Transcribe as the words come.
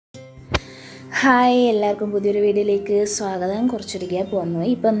Hi എല്ലാവർക്കും പുതിയൊരു വീഡിയോയിലേക്ക് സ്വാഗതം. കുറച്ചൊരു ഗ്യാപ്പ് വന്നു.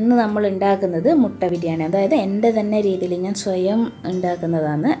 ഇപ്പം ഇന്ന് നമ്മൾ ഉണ്ടാക്കുന്നത് മുട്ട ബിരിയാണി, അതായത് എൻ്റെ തന്നെ രീതിയിൽ ഞാൻ സ്വയം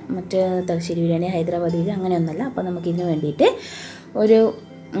ഉണ്ടാക്കുന്നതാണ്. മറ്റ് തലശ്ശേരി ബിരിയാണി, ഹൈദരാബാദ് ബിരിയാണി അങ്ങനെയൊന്നുമല്ല. അപ്പോൾ നമുക്കിതിന് വേണ്ടിയിട്ട് ഒരു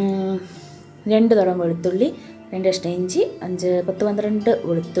 2 തുടം വെളുത്തുള്ളി, 2 കഷ്ണം ഇഞ്ചി,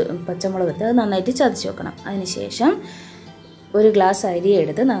 10-12 പച്ചമുളക് എടുത്ത് അത് നന്നായിട്ട് ചതച്ച് വെക്കണം. അതിനുശേഷം ഒരു ഗ്ലാസ് അരി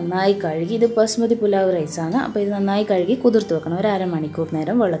എടുത്ത് നന്നായി കഴുകി, ഇത് ബസ്മതി പുലാവ് റൈസാണ്, അപ്പോൾ ഇത് നന്നായി കഴുകി കുതിർത്ത് വെക്കണം. ഒരു അരമണിക്കൂർ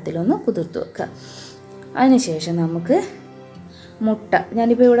നേരം വെള്ളത്തിലൊന്ന് കുതിർത്ത് വെക്കുക. അതിനുശേഷം നമുക്ക് മുട്ട,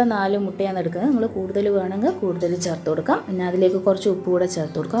 ഞാനിപ്പോൾ ഇവിടെ 4 മുട്ടയാണ് എടുക്കുന്നത്. നിങ്ങൾ കൂടുതൽ വേണമെങ്കിൽ കൂടുതൽ ചേർത്ത് കൊടുക്കാം. പിന്നെ അതിലേക്ക് കുറച്ച് ഉപ്പ് കൂടെ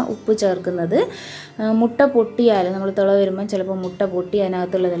ചേർത്ത് കൊടുക്കാം. ഉപ്പ് ചേർക്കുന്നത് മുട്ട പൊട്ടിയാൽ നമ്മൾ തിള വരുമ്പം ചിലപ്പോൾ മുട്ട പൊട്ടി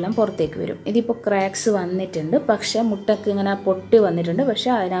അതിനകത്തുള്ളതെല്ലാം പുറത്തേക്ക് വരും. ഇതിപ്പോൾ ക്രാക്സ് വന്നിട്ടുണ്ട്, പക്ഷേ മുട്ടക്ക് ഇങ്ങനെ പൊട്ടി വന്നിട്ടുണ്ട്, പക്ഷേ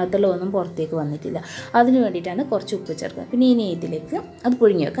അതിനകത്തുള്ള ഒന്നും പുറത്തേക്ക് വന്നിട്ടില്ല. അതിന് വേണ്ടിയിട്ടാണ് കുറച്ച് ഉപ്പ് ചേർക്കുക. പിന്നെ ഇനി ഇതിലേക്ക് അത്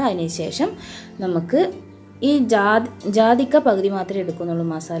പുഴുങ്ങി വെക്കുക. അതിന് ശേഷം നമുക്ക് ഈ ജാതിക്ക പകുതി മാത്രമേ എടുക്കുന്നുള്ളൂ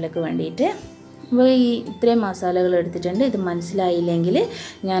മസാലയ്ക്ക് വേണ്ടിയിട്ട്. അപ്പോൾ ഈ ഇത്രയും മസാലകൾ എടുത്തിട്ടുണ്ട്. ഇത് മനസ്സിലായില്ലെങ്കിൽ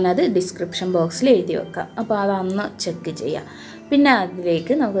ഞാനത് ഡിസ്ക്രിപ്ഷൻ ബോക്സിൽ എഴുതി വെക്കാം, അപ്പോൾ അതൊന്ന് ചെക്ക് ചെയ്യാം. പിന്നെ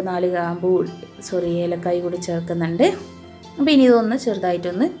അതിലേക്ക് നമുക്ക് 4 ഗ്രാമ്പൂ ഏലക്കായ് കൂടി ചേർക്കുന്നുണ്ട്. അപ്പോൾ ഇനി ഇതൊന്ന്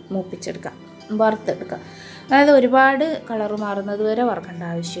ചെറുതായിട്ടൊന്ന് മൂപ്പിച്ചെടുക്കാം, വറുത്തെടുക്കാം. അതായത് ഒരുപാട് കളറ് മാറുന്നത് വരെ വറുക്കേണ്ട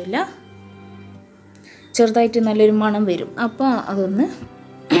ആവശ്യമില്ല, ചെറുതായിട്ട് നല്ലൊരു മണം വരും. അപ്പോൾ അതൊന്ന്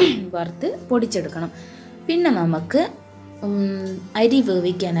വറുത്ത് പൊടിച്ചെടുക്കണം. പിന്നെ നമുക്ക് അരി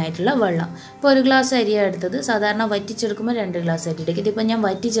വേവിക്കാനായിട്ടുള്ള വെള്ളം. ഇപ്പോൾ 1 ഗ്ലാസ് അരിയാണ് എടുത്തത്. സാധാരണ വറ്റിച്ചെടുക്കുമ്പോൾ 2 ഗ്ലാസ് അരി എടുക്കും. ഇതിപ്പോൾ ഞാൻ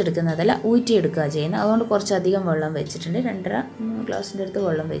വറ്റിച്ചെടുക്കുന്നതല്ല, ഊറ്റിയെടുക്കുക ചെയ്യുന്നത്. അതുകൊണ്ട് കുറച്ചധികം വെള്ളം വെച്ചിട്ടുണ്ട്. 2.5-3 ഗ്ലാസിൻ്റെ അടുത്ത്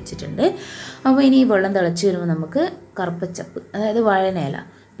വെള്ളം വെച്ചിട്ടുണ്ട്. അപ്പോൾ ഇനി ഈ വെള്ളം തിളച്ച് വരുമ്പോൾ നമുക്ക് കറുപ്പച്ചപ്പ്, അതായത് വഴനയില,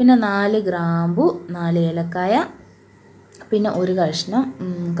 പിന്നെ 4 ഗ്രാമ്പു, 4 ഏലക്കായ, പിന്നെ 1 കഷ്ണം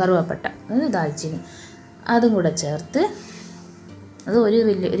കറുവപ്പട്ട, അതായത് ദാൽച്ചിനി, അതും കൂടെ ചേർത്ത്, അത്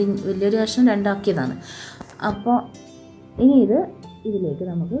വലിയൊരു കഷ്ണം 2 ആക്കിയതാണ്. അപ്പോൾ ഇനി ഇതിലേക്ക്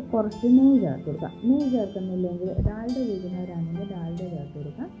നമുക്ക് കുറച്ച് നെയ്യ് ചേർത്ത് കൊടുക്കാം. നെയ്യ് ചേർക്കുന്നില്ലെങ്കിൽ ഡാൽഡ ഉപയോഗിക്കുന്നവരാണെങ്കിൽ ഡാൽഡ ചേർത്ത്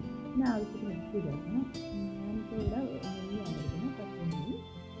കൊടുക്കാം. പിന്നെ ആവശ്യത്തിന് ഉപ്പ് ചേർക്കണം. ഞാനിപ്പോൾ ഇവിടെ നെയ്യാണ് എടുക്കുന്നത്, പച്ച നെയ്യ്.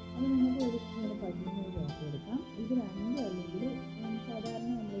 അത് നമുക്ക് 1 സ്പൂൺ പച്ച നെയ്യ് ചേർത്ത് കൊടുക്കാം. ഇത് 2 അല്ലെങ്കിൽ സാധാരണ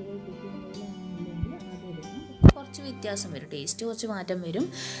നമ്മൾ കുക്കിംഗ് അത് എടുക്കണം. കുറച്ച് വ്യത്യാസം വരും, ടേസ്റ്റ് കുറച്ച് മാറ്റം വരും.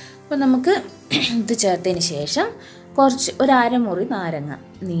 അപ്പോൾ നമുക്ക് ഇത് ചേർത്തതിന് ശേഷം ഒരു അരമുറി നാരങ്ങ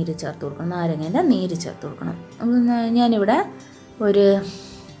നീര് ചേർത്ത് കൊടുക്കണം. നാരങ്ങേൻ്റെ നീര് ചേർത്ത് കൊടുക്കണം. ഞാനിവിടെ ഒരു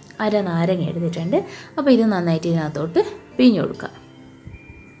അര നാരങ്ങ എടുത്തിട്ടുണ്ട്. അപ്പോൾ ഇത് നന്നായിട്ട് ഇതിനകത്തോട്ട് പിഴിഞ്ഞ് കൊടുക്കുക.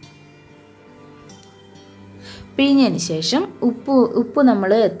 പിഴിഞ്ഞതിന് ശേഷം ഉപ്പ്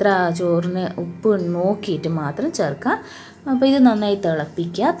നമ്മൾ എത്ര ചോറിന് ഉപ്പ് നോക്കിയിട്ട് മാത്രം ചേർക്കുക. അപ്പോൾ ഇത് നന്നായി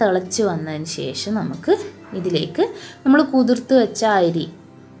തിളപ്പിക്കുക. തിളച്ച് വന്നതിന് ശേഷം നമുക്ക് ഇതിലേക്ക് നമ്മൾ കുതിർത്ത് വെച്ച അരി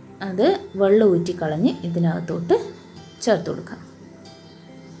അത് വെള്ളം ഊറ്റിക്കളഞ്ഞ് ഇതിനകത്തോട്ട് ചേർത്ത് കൊടുക്കാം.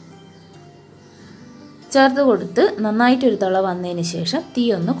 ചേർത്ത് കൊടുത്ത് നന്നായിട്ടൊരു തിള വന്നതിന് ശേഷം തീ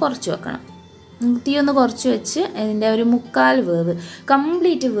ഒന്ന് കുറച്ച് വെക്കണം. തീ ഒന്ന് കുറച്ച് വെച്ച് ഇതിൻ്റെ ഒരു 1/4 വേവ്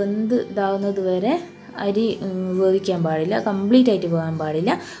കംപ്ലീറ്റ് വെന്ത് ഇതാവുന്നത് വരെ അരി വേവിക്കാൻ പാടില്ല, കംപ്ലീറ്റ് ആയിട്ട് വേകാൻ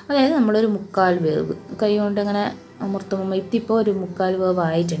പാടില്ല. അതായത് നമ്മളൊരു 1/4 വേവ് കൈ കൊണ്ട് അങ്ങനെ അമർത്തുമ്പോൾ ഇതിപ്പോൾ ഒരു 1/4 വേവ്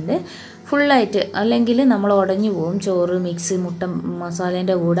ആയിട്ടുണ്ട്. ഫുള്ളായിട്ട് അല്ലെങ്കിൽ നമ്മൾ ഉടഞ്ഞു പോകും. ചോറ് മുട്ട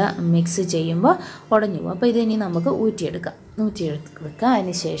മസാലേൻ്റെ കൂടെ മിക്സ് ചെയ്യുമ്പോൾ ഉടഞ്ഞു പോകും. അപ്പോൾ ഇതിനി നമുക്ക് ഊറ്റിയെടുക്കാം. വെക്കുക.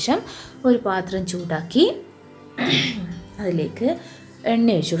 അതിന് ശേഷം ഒരു പാത്രം ചൂടാക്കി അതിലേക്ക് എണ്ണ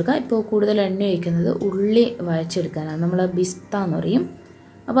ഒഴിച്ചു കൊടുക്കുക. ഇപ്പോൾ കൂടുതൽ എണ്ണ ഒഴിക്കുന്നത് ഉള്ളി വഴച്ചെടുക്കാനാണ്, നമ്മൾ ബിസ്ത എന്ന് പറയും.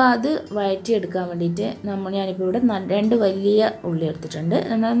 അപ്പോൾ അത് വഴറ്റിയെടുക്കാൻ വേണ്ടിയിട്ട് ഞാനിപ്പോൾ ഇവിടെ 2 വലിയ ഉള്ളി എടുത്തിട്ടുണ്ട്.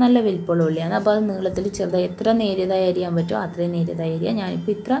 നല്ല വലിപ്പമുള്ള ഉള്ളിയാണ്. അപ്പോൾ അത് നീളത്തിൽ ചെറുതായി എത്ര നേരിയതായി അരിയാൻ പറ്റുമോ അത്രയും നേരിയതായി അരിയാൻ.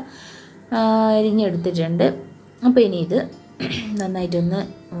 ഞാനിപ്പോൾ ഇത്ര അരിഞ്ഞെടുത്തിട്ടുണ്ട്. അപ്പോൾ ഇനി ഇത് നന്നായിട്ടൊന്ന്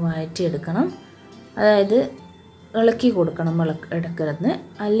വഴറ്റിയെടുക്കണം. അതായത് ഇളക്കി കൊടുക്കണം ഇടക്കിടന്ന്,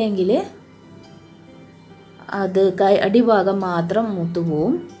 അല്ലെങ്കിൽ അത് അടിഭാഗം മാത്രം മൂത്തു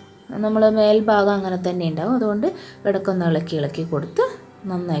പോവും. നമ്മൾ മേൽഭാഗം അങ്ങനെ തന്നെ ഉണ്ടാവും. അതുകൊണ്ട് ഇടക്കൊന്ന് ഇളക്കി കൊടുത്ത്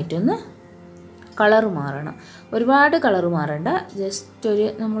നന്നായിട്ടൊന്ന് കളറ് മാറണം. ഒരുപാട് കളറ് മാറണ്ട, ജസ്റ്റ്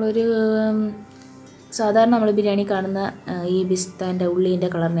നമ്മളൊരു സാധാരണ നമ്മൾ ബിരിയാണി കാണുന്ന ഈ ബിസ്താൻ്റെ ഉള്ളീൻ്റെ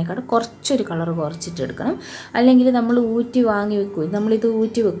കളറിനേക്കാളും കുറച്ചൊരു കളറ് കുറച്ചിട്ടെടുക്കണം. അല്ലെങ്കിൽ നമ്മൾ നമ്മളിത്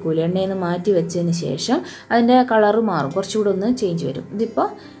ഊറ്റി വെക്കൂല, എണ്ണയിൽ നിന്ന് മാറ്റി വെച്ചതിന് ശേഷം അതിൻ്റെ കളറ് മാറും, കുറച്ചുകൂടെ ഒന്ന് ചേഞ്ച് വരും. ഇതിപ്പോൾ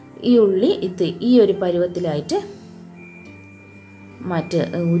ഈ ഉള്ളി ഈ ഒരു പരുവത്തിലായിട്ട്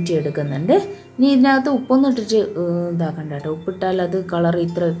ഊറ്റിയെടുക്കുന്നുണ്ട്. ഇനി ഇതിനകത്ത് ഉപ്പൊന്നും ഇട്ടിട്ട് ഇതാക്കണ്ട കേട്ടോ. ഉപ്പിട്ടാൽ അത് കളർ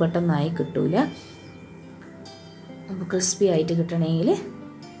ഇത്ര പെട്ടെന്നായി കിട്ടൂല. അപ്പോൾ ക്രിസ്പി ആയിട്ട് കിട്ടണമെങ്കിൽ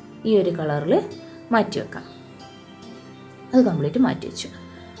ഈ ഒരു കളറിൽ മാറ്റി വെക്കാം. അത് കംപ്ലീറ്റ് മാറ്റി വെച്ചു.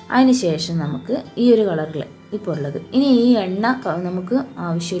 അതിന് ശേഷം നമുക്ക് ഈ ഒരു കളറിൽ ഇപ്പോൾ ഉള്ളത്, ഇനി ഈ എണ്ണ നമുക്ക്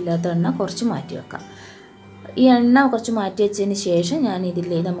ആവശ്യമില്ലാത്ത എണ്ണ കുറച്ച് മാറ്റി വെക്കാം. ഈ എണ്ണ കുറച്ച് മാറ്റി വെച്ചതിന് ശേഷം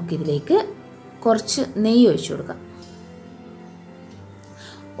നമുക്കിതിലേക്ക് കുറച്ച് നെയ്യ് ഒഴിച്ചു കൊടുക്കാം.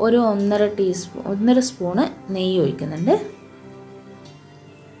 ഒരു 1.5 സ്പൂണ് നെയ്യ് ഒഴിക്കുന്നുണ്ട്.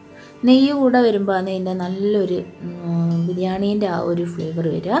 നെയ്യ് കൂടെ വരുമ്പോൾ അതിൻ്റെ നല്ലൊരു ബിരിയാണീൻ്റെ ആ ഒരു ഫ്ലേവർ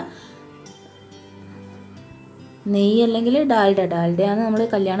വരിക. നെയ്യ് അല്ലെങ്കിൽ ഡാൽഡയാണ് നമ്മൾ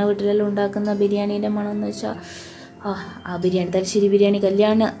കല്യാണ വീട്ടിലെല്ലാം ഉണ്ടാക്കുന്ന ബിരിയാണീൻ്റെ മണം എന്ന് വെച്ചാൽ ആ ബിരിയാണി, തലശ്ശേരി ബിരിയാണി,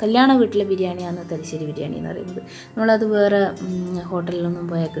 കല്യാണ വീട്ടിലെ ബിരിയാണിയാണ് തലശ്ശേരി ബിരിയാണി എന്ന് പറയുന്നത്. നമ്മളത് വേറെ ഹോട്ടലിലൊന്നും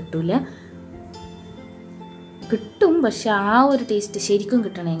പോയാൽ കിട്ടില്ല. കിട്ടും, പക്ഷെ ആ ഒരു ടേസ്റ്റ് ശരിക്കും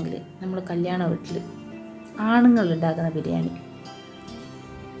കിട്ടണമെങ്കിൽ നമ്മൾ കല്യാണ വീട്ടിൽ ആണുങ്ങൾ ഉണ്ടാക്കുന്ന ബിരിയാണി.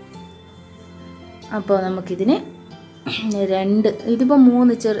 അപ്പോൾ നമുക്കിതിന് ഇതിപ്പോൾ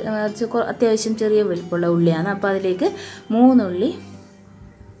 3 അത്യാവശ്യം ചെറിയ വലിപ്പമുള്ള ഉള്ളിയാണ്. അപ്പോൾ അതിലേക്ക് 3 ഉള്ളി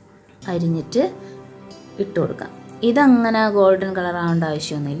അരിഞ്ഞിട്ട് ഇട്ട് കൊടുക്കാം. ഇതങ്ങനെ ഗോൾഡൻ കളർ ആവേണ്ട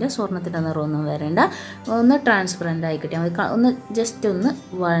ആവശ്യമൊന്നുമില്ല, സ്വർണ്ണത്തിൻ്റെ നിറമൊന്നും വരേണ്ട. ഒന്ന് ട്രാൻസ്പെറൻ്റ് ആയി കിട്ടിയാൽ മതി, ഒന്ന് ജസ്റ്റ് ഒന്ന്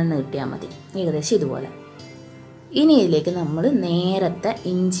വഴന്ന് കിട്ടിയാൽ മതി, ഏകദേശം ഇതുപോലെ. ഇനി ഇതിലേക്ക് നമ്മൾ നേരത്തെ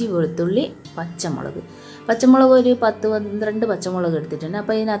ഇഞ്ചി, വെളുത്തുള്ളി, പച്ചമുളക് ഒരു 10-12 പച്ചമുളക് എടുത്തിട്ടുണ്ട്.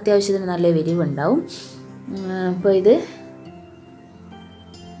 അപ്പോൾ ഇതിന് അത്യാവശ്യത്തിന് നല്ല എരിവുണ്ടാവും. അപ്പോൾ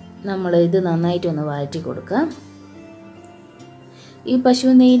ഇത് നന്നായിട്ടൊന്ന് വഴറ്റി കൊടുക്കാം. ഈ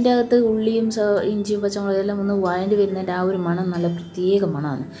പശു നെയ്യിൻ്റെ അകത്ത് ഉള്ളിയും ഇഞ്ചിയും പച്ചമുളകെല്ലാം ഒന്ന് വഴണ്ടി വരുന്നതിൻ്റെ ആ ഒരു മണം നല്ല പ്രത്യേക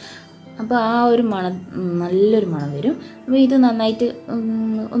മണമാണ്. അപ്പോൾ ആ ഒരു മണം നല്ലൊരു മണം വരും. അപ്പോൾ ഇത്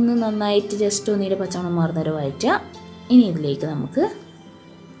നന്നായിട്ട് ജസ്റ്റ് ഒന്നിൻ്റെ പച്ചമണം മാറുന്നവരെ വഴറ്റുക. ഇനി ഇതിലേക്ക് നമുക്ക്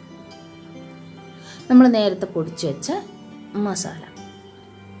നമ്മൾ നേരത്തെ പൊടിച്ച് വെച്ച മസാല,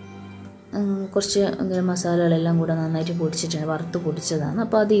 കുറച്ച് ഗരം മസാലകളെല്ലാം കൂടെ നന്നായിട്ട് പൊടിച്ചിട്ടുണ്ട്, വറുത്ത് പൊടിച്ചതാണ്.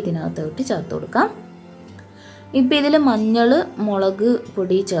 അപ്പോൾ അത് ഇതിനകത്തോട്ട് ചേർത്ത് കൊടുക്കാം. ഇപ്പോൾ ഇതിൽ മഞ്ഞൾ, മുളക്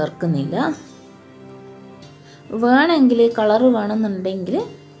പൊടി ചേർക്കുന്നില്ല. വേണമെങ്കിൽ കളറ് വേണമെന്നുണ്ടെങ്കിൽ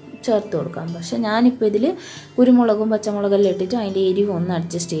ചേർത്ത് കൊടുക്കാം. പക്ഷെ ഞാനിപ്പോൾ ഇതിൽ കുരുമുളകും പച്ചമുളകെല്ലാം ഇട്ടിട്ട് അതിൻ്റെ എരിവ് ഒന്ന്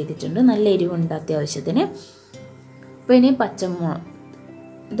അഡ്ജസ്റ്റ് ചെയ്തിട്ടുണ്ട്. നല്ല എരിവുണ്ട് അത്യാവശ്യത്തിന്. അപ്പോൾ ഇനി പച്ചമുളക്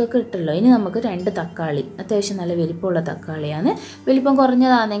ഇതൊക്കെ ഇട്ടല്ലോ. ഇനി നമുക്ക് 2 തക്കാളി, അത്യാവശ്യം നല്ല വലിപ്പമുള്ള തക്കാളിയാണ്. വലിപ്പം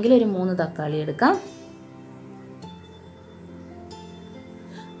കുറഞ്ഞതാണെങ്കിൽ ഒരു 3 തക്കാളി എടുക്കാം.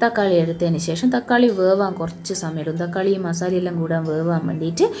 തക്കാളി എടുത്തതിന് ശേഷം തക്കാളി വേവാൻ കുറച്ച് സമയം എടുക്കും. തക്കാളി ഈ മസാലയെല്ലാം കൂടാൻ വേവാൻ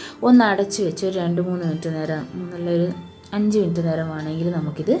വേണ്ടിയിട്ട് ഒന്ന് അടച്ച് വെച്ച് ഒരു 2-3 മിനിറ്റ് നേരം, നല്ലൊരു 5 മിനിറ്റ് നേരം വേണമെങ്കിൽ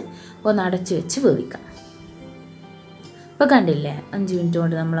നമുക്കിത് ഒന്ന് അടച്ച് വെച്ച് വേവിക്കാം. ഇപ്പോൾ കണ്ടില്ലേ, 5 മിനിറ്റ്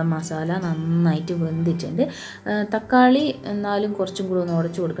കൊണ്ട് നമ്മളെ മസാല നന്നായിട്ട് വെന്തിട്ടുണ്ട്. തക്കാളി എന്നാലും കുറച്ചും കൂടെ ഒന്ന്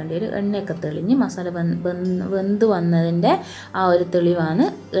ഉടച്ചു കൊടുക്കേണ്ടി വരും. എണ്ണയൊക്കെ തെളിഞ്ഞ് മസാല വെന്ത് വന്നതിൻ്റെ ആ ഒരു തെളിവാണ്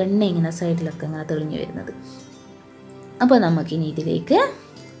എണ്ണ ഇങ്ങനെ സൈഡിലൊക്കെ ഇങ്ങനെ തെളിഞ്ഞ് വരുന്നത്. അപ്പോൾ നമുക്കിനി ഇതിലേക്ക്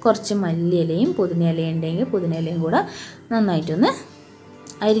കുറച്ച് മല്ലിയിലയും പുതിനയിലയും ഉണ്ടെങ്കിൽ പുതിനയിലയും കൂടെ നന്നായിട്ടൊന്ന്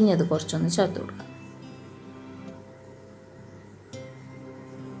അരിഞ്ഞത് കുറച്ചൊന്ന് ചേർത്ത് കൊടുക്കാം.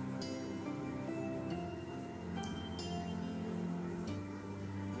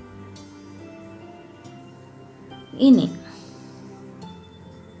 ഇനി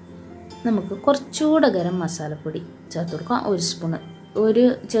നമുക്ക് കുറച്ചുകൂടെ ഗരം മസാലപ്പൊടി ചേർത്ത് കൊടുക്കാം. ഒരു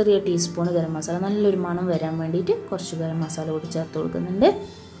ചെറിയ ടീസ്പൂൺ ഗരം മസാല, നല്ലൊരു മണം വരാൻ വേണ്ടിയിട്ട് കുറച്ച് ഗരം മസാല കൂടി ചേർത്ത് കൊടുക്കുന്നുണ്ട്.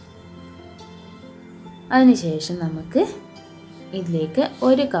 അതിനുശേഷം നമുക്ക് ഇതിലേക്ക്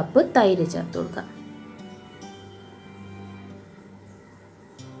 1 കപ്പ് തൈര് ചേർത്ത് കൊടുക്കാം.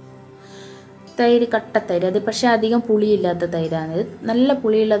 തൈര് കട്ടത്തൈര്, അത് പക്ഷേ അധികം പുളിയില്ലാത്ത തൈരാണ്. നല്ല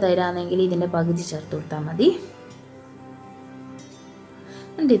പുളിയുള്ള തൈരാണെങ്കിൽ ഇതിൻ്റെ പകുതി ചേർത്ത് കൊടുത്താൽ മതി.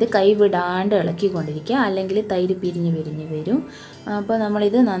 എന്നിട്ട് ഇത് കൈവിടാണ്ട് ഇളക്കിക്കൊണ്ടിരിക്കുക, അല്ലെങ്കിൽ തൈര് പിരിഞ്ഞ് വരും. അപ്പോൾ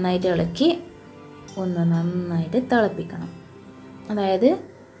നമ്മളിത് നന്നായിട്ട് ഇളക്കി നന്നായിട്ട് തിളപ്പിക്കണം. അതായത്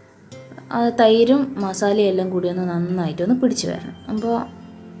തൈരും മസാലയും എല്ലാം കൂടി നന്നായിട്ടൊന്ന് പിടിച്ച് വരണം. അപ്പോൾ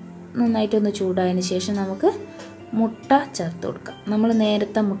നന്നായിട്ടൊന്ന് ചൂടായതിന് ശേഷം നമുക്ക് മുട്ട ചേർത്ത് കൊടുക്കാം. നമ്മൾ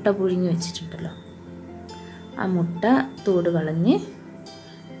നേരത്തെ മുട്ട പുഴുങ്ങി വെച്ചിട്ടുണ്ടല്ലോ, ആ മുട്ട തോട് കളഞ്ഞ്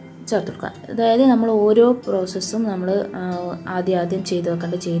ചേർത്ത് കൊടുക്കുക. അതായത് നമ്മൾ ഓരോ പ്രോസസ്സും നമ്മൾ ആദ്യം ചെയ്ത്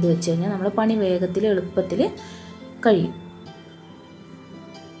വെച്ച് കഴിഞ്ഞാൽ നമ്മൾ പണി വേഗത്തിൽ എളുപ്പത്തിൽ കഴിയും.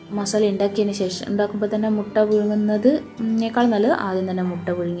 മസാല ഉണ്ടാക്കിയതിന് ശേഷം ഉണ്ടാക്കുമ്പോൾ തന്നെ മുട്ട പുഴുങ്ങുന്നതിനേക്കാൾ നല്ലത് ആദ്യം തന്നെ മുട്ട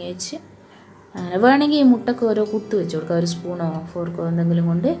പുഴുങ്ങി വെച്ച് അങ്ങനെ വേണമെങ്കിൽ ഈ മുട്ടക്ക് ഓരോ കുത്ത് വെച്ച് കൊടുക്കാം. ഒരു സ്പൂണോ ഫോർക്കോ എന്തെങ്കിലും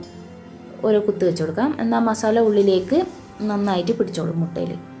കൊണ്ട് ഓരോ കുത്ത് വെച്ച് കൊടുക്കാം. എന്നാൽ മസാല ഉള്ളിലേക്ക് നന്നായിട്ട് പിടിച്ചോളും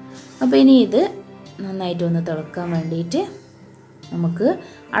മുട്ടയിൽ. അപ്പോൾ ഇനി ഇത് നന്നായിട്ടൊന്ന് തിളക്കാൻ വേണ്ടിയിട്ട് നമുക്ക്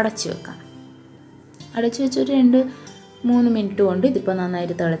അടച്ച് വെക്കാം. അടച്ച് വെച്ചൊരു 2-3 മിനിറ്റ് കൊണ്ട് ഇതിപ്പോൾ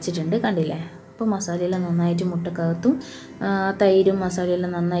നന്നായിട്ട് തിളച്ചിട്ടുണ്ട്, കണ്ടില്ലേ. അപ്പോൾ മസാലയെല്ലാം നന്നായിട്ട് മുട്ടക്കകത്തും തൈരും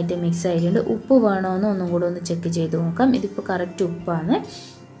മസാലയെല്ലാം നന്നായിട്ട് മിക്സ് ആയിട്ടുണ്ട്. ഉപ്പ് വേണമെന്ന് ഒന്നും കൂടെ ഒന്ന് ചെക്ക് ചെയ്ത് നോക്കാം. ഇതിപ്പോൾ കറക്റ്റ് ഉപ്പാണ്.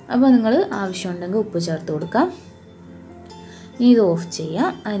 അപ്പോൾ നിങ്ങൾ ആവശ്യമുണ്ടെങ്കിൽ ഉപ്പ് ചേർത്ത് കൊടുക്കാം. ഇനി ഇത് ഓഫ് ചെയ്യാം.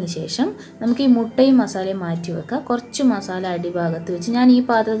 അതിനുശേഷം നമുക്ക് ഈ മുട്ടയും മസാലയും മാറ്റി വെക്കാം. കുറച്ച് മസാല അടിഭാഗത്ത് വെച്ച് ഞാൻ ഈ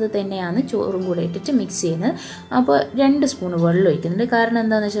പാത്രത്തിൽ തന്നെയാണ് ചോറും കൂടെ ഇട്ടിട്ട് മിക്സ് ചെയ്യുന്നത്. അപ്പോൾ 2 സ്പൂൺ വെള്ളം ഒഴിക്കുന്നുണ്ട്. കാരണം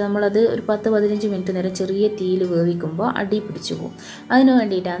എന്താണെന്ന് വെച്ചാൽ നമ്മളത് ഒരു 10-15 മിനിറ്റ് നേരം ചെറിയ തീയിൽ വേവിക്കുമ്പോൾ അടി പിടിച്ചു പോകും. അതിന്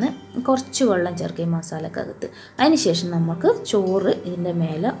വേണ്ടിയിട്ടാണ് കുറച്ച് വെള്ളം ചേർക്കുക ഈ മസാലക്കകത്ത്. അതിനുശേഷം നമുക്ക് ചോറ് ഇതിൻ്റെ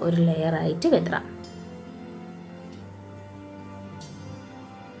മേലെ ഒരു ലെയറായിട്ട് വെതറാം.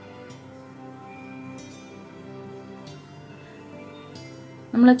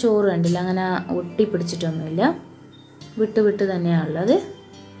 നമ്മളെ ചോറ് കണ്ടില്ല, അങ്ങനെ ഒട്ടി പിടിച്ചിട്ടൊന്നുമില്ല, വിട്ട് തന്നെയാണുള്ളത്.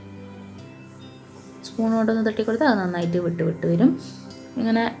 സ്പൂൺ കൊണ്ടൊന്ന് തട്ടിക്കൊടുത്താൽ അത് നന്നായിട്ട് വിട്ട് വരും.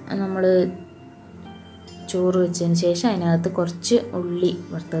 ഇങ്ങനെ നമ്മൾ ചോറ് വെച്ചതിന് ശേഷം അതിനകത്ത് കുറച്ച് ഉള്ളി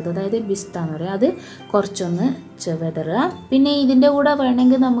വറുത്തത്, അതായത് ബിസ്ത എന്ന് പറയുക, അത് കുറച്ചൊന്ന് വെതറുക. പിന്നെ ഇതിൻ്റെ കൂടെ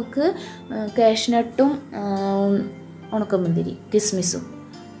വേണമെങ്കിൽ നമുക്ക് കാഷ്നട്ടും ഉണക്കമുന്തിരി കിസ്മിസും,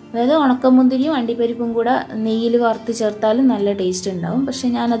 അതായത് ഉണക്കമുന്തിരിയും അണ്ടിപ്പരിപ്പും കൂടെ നെയ്യിൽ വറുത്ത് ചേർത്താലും നല്ല ടേസ്റ്റ് ഉണ്ടാവും. പക്ഷേ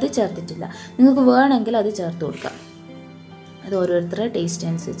ഞാനത് ചേർത്തിട്ടില്ല. നിങ്ങൾക്ക് വേണമെങ്കിൽ അത് ചേർത്ത് കൊടുക്കാം. അത് ഓരോരുത്തരുടെ ടേസ്റ്റ്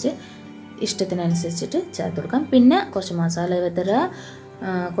അനുസരിച്ച് ഇഷ്ടത്തിനനുസരിച്ചിട്ട് ചേർത്ത് കൊടുക്കാം. പിന്നെ കുറച്ച് മസാല വെതറുക,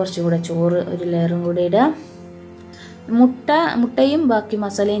 കുറച്ചുകൂടെ ചോറ് ഒരു ലെയറും കൂടെ ഇടുക. മുട്ടയും ബാക്കി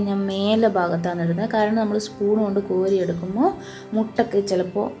മസാലയും ഞാൻ മേലെ ഭാഗത്താണ് ഇടുന്നത്. കാരണം നമ്മൾ സ്പൂൺ കൊണ്ട് കോരി എടുക്കുമ്പോൾ മുട്ടയ്ക്ക്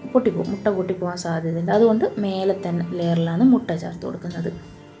ചിലപ്പോൾ മുട്ട പൊട്ടിപ്പോകാൻ സാധ്യതയുണ്ട്. അതുകൊണ്ട് മേലെ തന്നെ ലെയറിലാണ് മുട്ട ചേർത്ത് കൊടുക്കുന്നത്.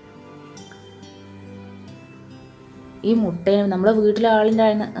 ഈ മുട്ടയും നമ്മളെ വീട്ടിലെ ആളിൻ്റെ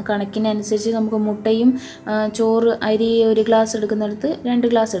കണക്കിനനുസരിച്ച് നമുക്ക് മുട്ടയും ചോറ് അരി 1 ഗ്ലാസ് എടുക്കുന്നിടത്ത്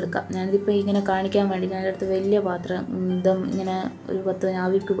 2 ഗ്ലാസ് എടുക്കാം. ഞാനിതിപ്പോൾ ഇങ്ങനെ കാണിക്കാൻ വേണ്ടി എൻ്റെ അടുത്ത് വലിയ പാത്രം ഇങ്ങനെ ഒരു 10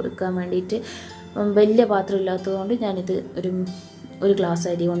 ആവിക്ക് എടുക്കാൻ വേണ്ടിയിട്ട് വലിയ പാത്രം ഇല്ലാത്തതുകൊണ്ട് ഞാനിത് ഒരു ഗ്ലാസ്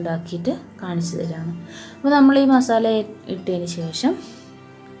അരി കൊണ്ടാക്കിയിട്ട് കാണിച്ചു തരാണ്. അപ്പോൾ നമ്മൾ ഈ മസാല ഇട്ടതിന് ശേഷം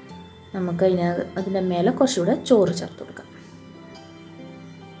നമുക്ക് അതിൻ്റെ മേലെ കുറച്ചുകൂടെ ചോറ് ചേർത്ത് കൊടുക്കാം.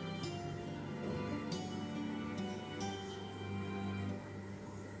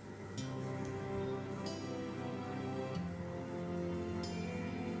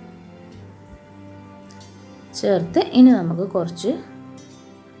 ചേർത്ത് ഇനി നമുക്ക് കുറച്ച്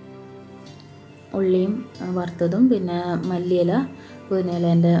ഉള്ളിയും വറുത്തതും പിന്നെ മല്ലിയില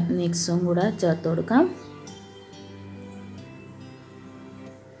പുതിനയിലേൻ്റെ മിക്സും കൂടെ ചേർത്ത് കൊടുക്കാം.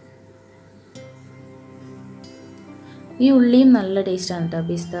 ഈ ഉള്ളിയും നല്ല ടേസ്റ്റാണ് കേട്ടോ.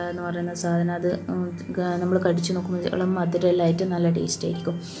 പിസ്ത എന്ന് പറയുന്ന സാധനം അത് നമ്മൾ കടിച്ചു നോക്കുമ്പോൾ ഇളം മധുരമായിട്ട് നല്ല ടേസ്റ്റ്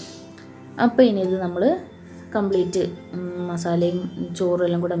ആയിരിക്കും. അപ്പോൾ ഇനി ഇത് നമ്മൾ കംപ്ലീറ്റ് മസാലയും ചോറും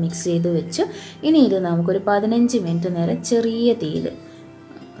എല്ലാം കൂടെ മിക്സ് ചെയ്ത് വെച്ച് ഇനി ഇത് നമുക്കൊരു 15 മിനിറ്റ് നേരം ചെറിയ തീയിൽ,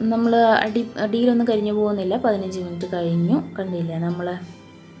 നമ്മൾ അടിയിലൊന്നും കരിഞ്ഞു പോകുന്നില്ല. 15 മിനിറ്റ് കഴിഞ്ഞു, കണ്ടില്ലേ നമ്മൾ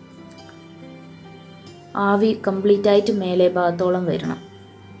ആവി കംപ്ലീറ്റ് ആയിട്ട് മേലെ ഭാഗത്തോളം വരണം.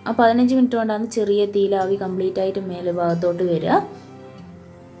 ആ 15 മിനിറ്റ് കൊണ്ടാണ് ചെറിയ തീയിൽ ആവി കംപ്ലീറ്റ് ആയിട്ട് മേലെ ഭാഗത്തോട്ട് വരിക.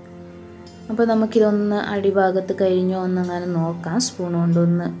 അപ്പോൾ നമുക്കിതൊന്ന് അടിഭാഗത്ത് കഴിഞ്ഞോ എന്നങ്ങനെ നോക്കാം. സ്പൂൺ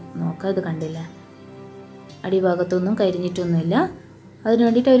കൊണ്ടൊന്ന് നോക്കാം. ഇത് കണ്ടില്ലേ, അടിഭാഗത്തൊന്നും കരിഞ്ഞിട്ടൊന്നുമില്ല. അതിന്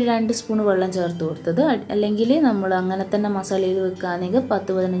വേണ്ടിയിട്ട് ഒരു 2 സ്പൂൺ വെള്ളം ചേർത്ത് കൊടുത്തത്. അല്ലെങ്കിൽ നമ്മൾ അങ്ങനെ തന്നെ മസാലയിൽ വെക്കുകയാണെങ്കിൽ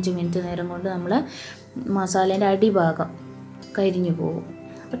 10-15 മിനിറ്റ് നേരം കൊണ്ട് നമ്മൾ മസാലേൻ്റെ അടിഭാഗം കരിഞ്ഞു പോകും.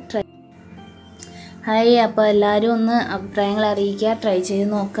 അപ്പോൾ ഹായ്, അപ്പോൾ എല്ലാവരും ഒന്ന് അഭിപ്രായങ്ങൾ അറിയിക്കുക, ട്രൈ ചെയ്ത്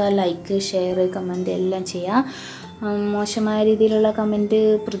നോക്കുക, ലൈക്ക്, ഷെയർ, കമൻറ്റ് എല്ലാം ചെയ്യുക. മോശമായ രീതിയിലുള്ള കമൻറ്റ്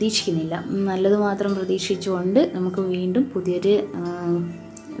പ്രതീക്ഷിക്കുന്നില്ല, നല്ലത് മാത്രം പ്രതീക്ഷിച്ചുകൊണ്ട് നമുക്ക് വീണ്ടും പുതിയൊരു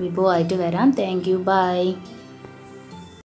വിഭവമായിട്ട് വരാം. Thank you, by.